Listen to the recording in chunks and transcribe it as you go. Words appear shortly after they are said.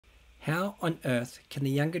How on earth can the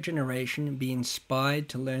younger generation be inspired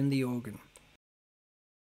to learn the organ?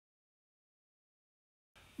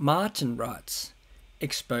 Martin writes,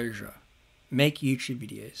 exposure. Make YouTube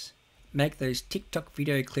videos. Make those TikTok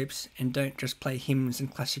video clips and don't just play hymns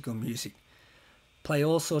and classical music. Play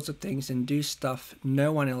all sorts of things and do stuff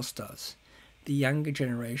no one else does. The younger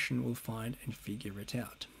generation will find and figure it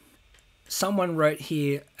out. Someone wrote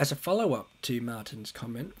here as a follow-up to Martin's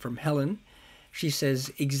comment from Helen. She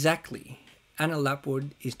says, exactly. Anna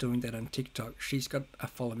Lapwood is doing that on TikTok. She's got a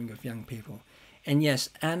following of young people. And yes,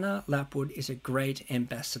 Anna Lapwood is a great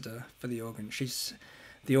ambassador for the organ. She's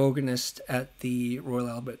the organist at the Royal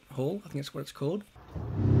Albert Hall. I think that's what it's called.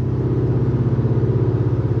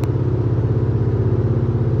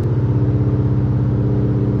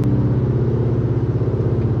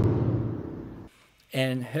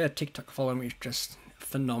 And her TikTok following is just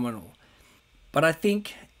phenomenal. But I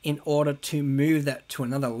think in order to move that to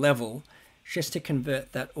another level, just to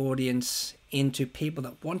convert that audience into people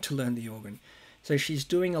that want to learn the organ. So she's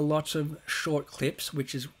doing a lot of short clips,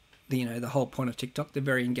 which is the whole point of TikTok. They're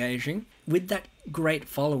very engaging. With that great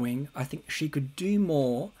following, I think she could do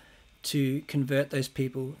more to convert those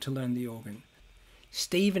people to learn the organ.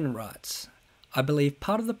 Stephen writes, I believe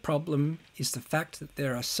part of the problem is the fact that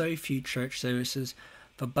there are so few church services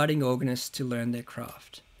for budding organists to learn their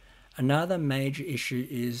craft. Another major issue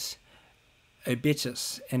is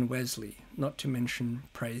Obitus and Wesley, not to mention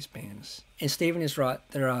praise bands. And Stephen is right,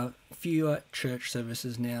 there are fewer church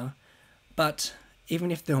services now, but even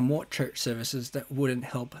if there were more church services, that wouldn't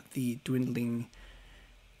help the dwindling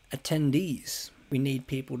attendees. We need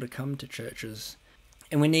people to come to churches,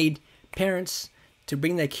 and we need parents to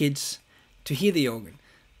bring their kids to hear the organ.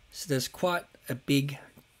 So there's quite a big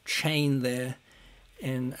chain there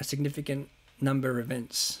and a significant number of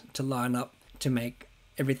events to line up to make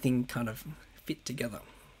everything kind of fit together.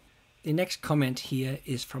 The next comment here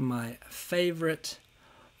is from my favorite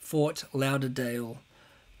Fort Lauderdale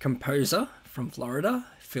composer from Florida,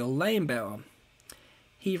 Phil Leinbauer.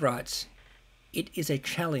 He writes, it is a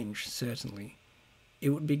challenge, certainly.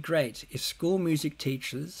 It would be great if school music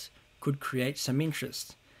teachers could create some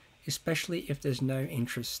interest, especially if there's no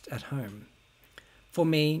interest at home. For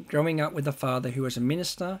me, growing up with a father who was a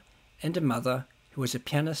minister and a mother who was a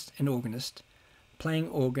pianist and organist, playing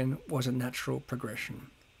organ was a natural progression.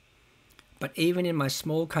 But even in my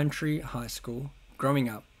small country high school, growing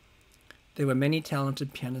up, there were many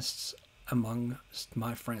talented pianists amongst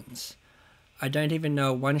my friends. I don't even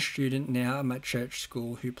know one student now at my church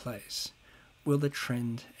school who plays. Will the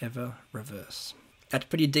trend ever reverse? That's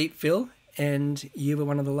pretty deep, Phil, and you were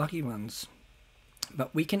one of the lucky ones.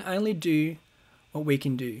 But we can only do what we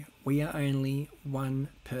can do. We are only one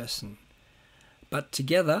person. But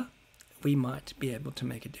together, we might be able to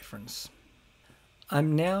make a difference.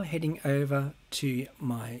 I'm now heading over to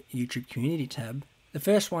my YouTube community tab. The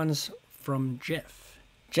first one's from Jeff.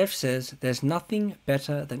 Jeff says, there's nothing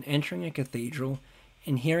better than entering a cathedral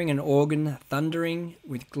and hearing an organ thundering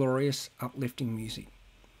with glorious, uplifting music.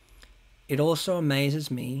 It also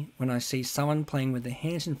amazes me when I see someone playing with their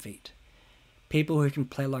hands and feet. People who can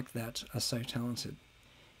play like that are so talented.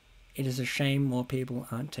 It is a shame more people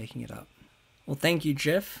aren't taking it up. Well, thank you,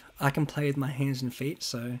 Jeff. I can play with my hands and feet,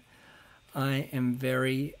 so I am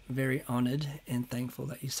very, very honoured and thankful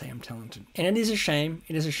that you say I'm talented. And it is a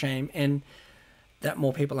shame, and that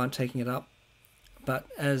more people aren't taking it up. But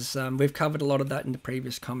as we've covered a lot of that in the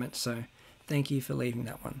previous comments, so thank you for leaving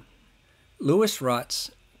that one. Lewis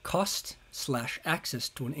writes, cost/access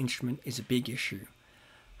to an instrument is a big issue.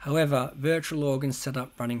 However, virtual organ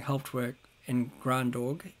setup running Helpwork and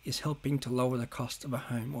Grandorg is helping to lower the cost of a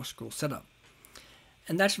home or school setup.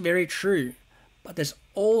 And that's very true, but there's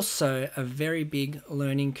also a very big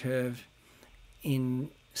learning curve in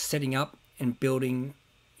setting up and building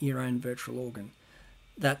your own virtual organ.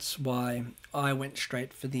 That's why I went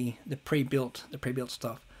straight for the pre-built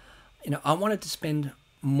stuff. I wanted to spend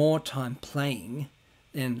more time playing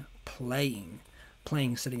than playing,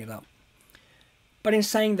 setting it up. But in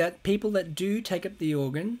saying that, people that do take up the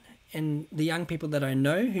organ, and the young people that I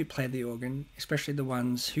know who play the organ, especially the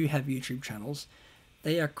ones who have YouTube channels,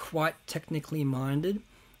 they are quite technically minded,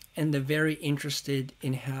 and they're very interested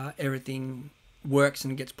in how everything works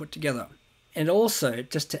and gets put together. And also,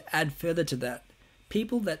 just to add further to that,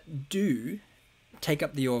 people that do take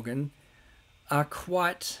up the organ are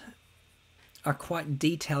quite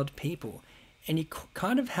detailed people, and you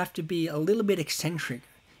kind of have to be a little bit eccentric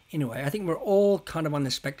in a way. I think we're all kind of on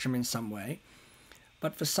the spectrum in some way,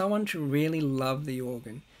 but for someone to really love the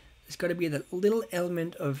organ, there's got to be that little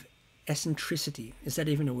element of eccentricity. Is that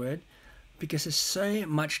even a word? because there's so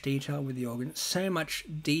much detail with the organ, so much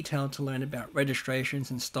detail to learn about registrations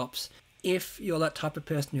and stops. If you're that type of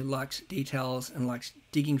person who likes details and likes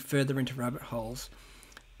digging further into rabbit holes,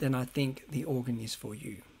 then I think the organ is for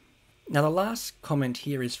you. Now, the last comment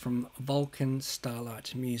here is from Vulcan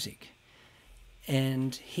Starlight Music,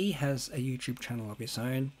 and he has a YouTube channel of his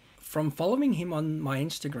own. From following him on my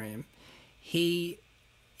Instagram, he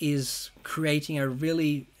is creating a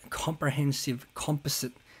really comprehensive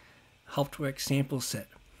composite Helped-Work sample set,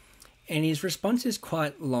 and his response is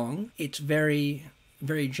quite long. It's very,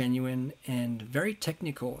 very genuine and very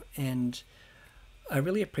technical, and I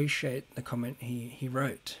really appreciate the comment he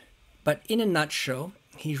wrote. But in a nutshell,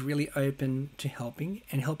 he's really open to helping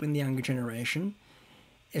the younger generation,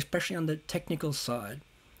 especially on the technical side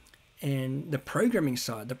and the programming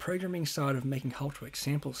side of making Helped-Work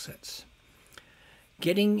sample sets.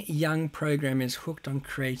 Getting young programmers hooked on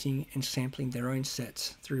creating and sampling their own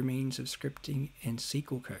sets through means of scripting and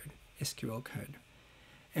SQL code.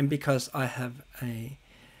 And because I have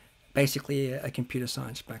basically a computer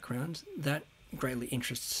science background, that greatly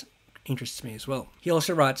interests me as well. He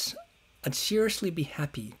also writes, I'd seriously be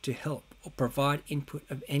happy to help or provide input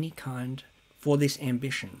of any kind for this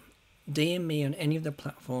ambition. DM me on any of the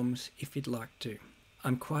platforms if you'd like to.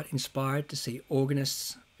 I'm quite inspired to see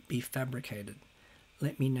organists be fabricated.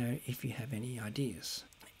 Let me know if you have any ideas.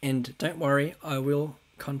 And don't worry, I will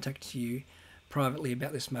contact you privately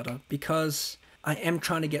about this matter, because I am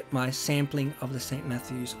trying to get my sampling of the St.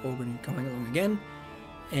 Matthew's organ going along again,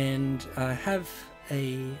 and I have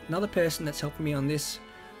another person that's helping me on this,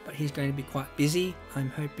 but he's going to be quite busy. I'm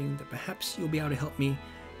hoping that perhaps you'll be able to help me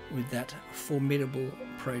with that formidable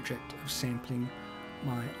project of sampling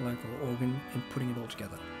my local organ and putting it all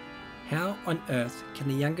together. How on earth can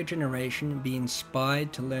the younger generation be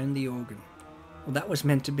inspired to learn the organ? Well, that was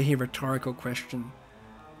meant to be a rhetorical question,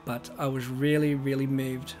 but I was really, really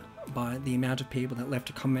moved by the amount of people that left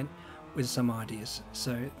a comment with some ideas.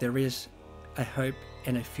 So there is a hope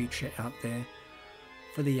and a future out there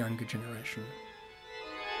for the younger generation.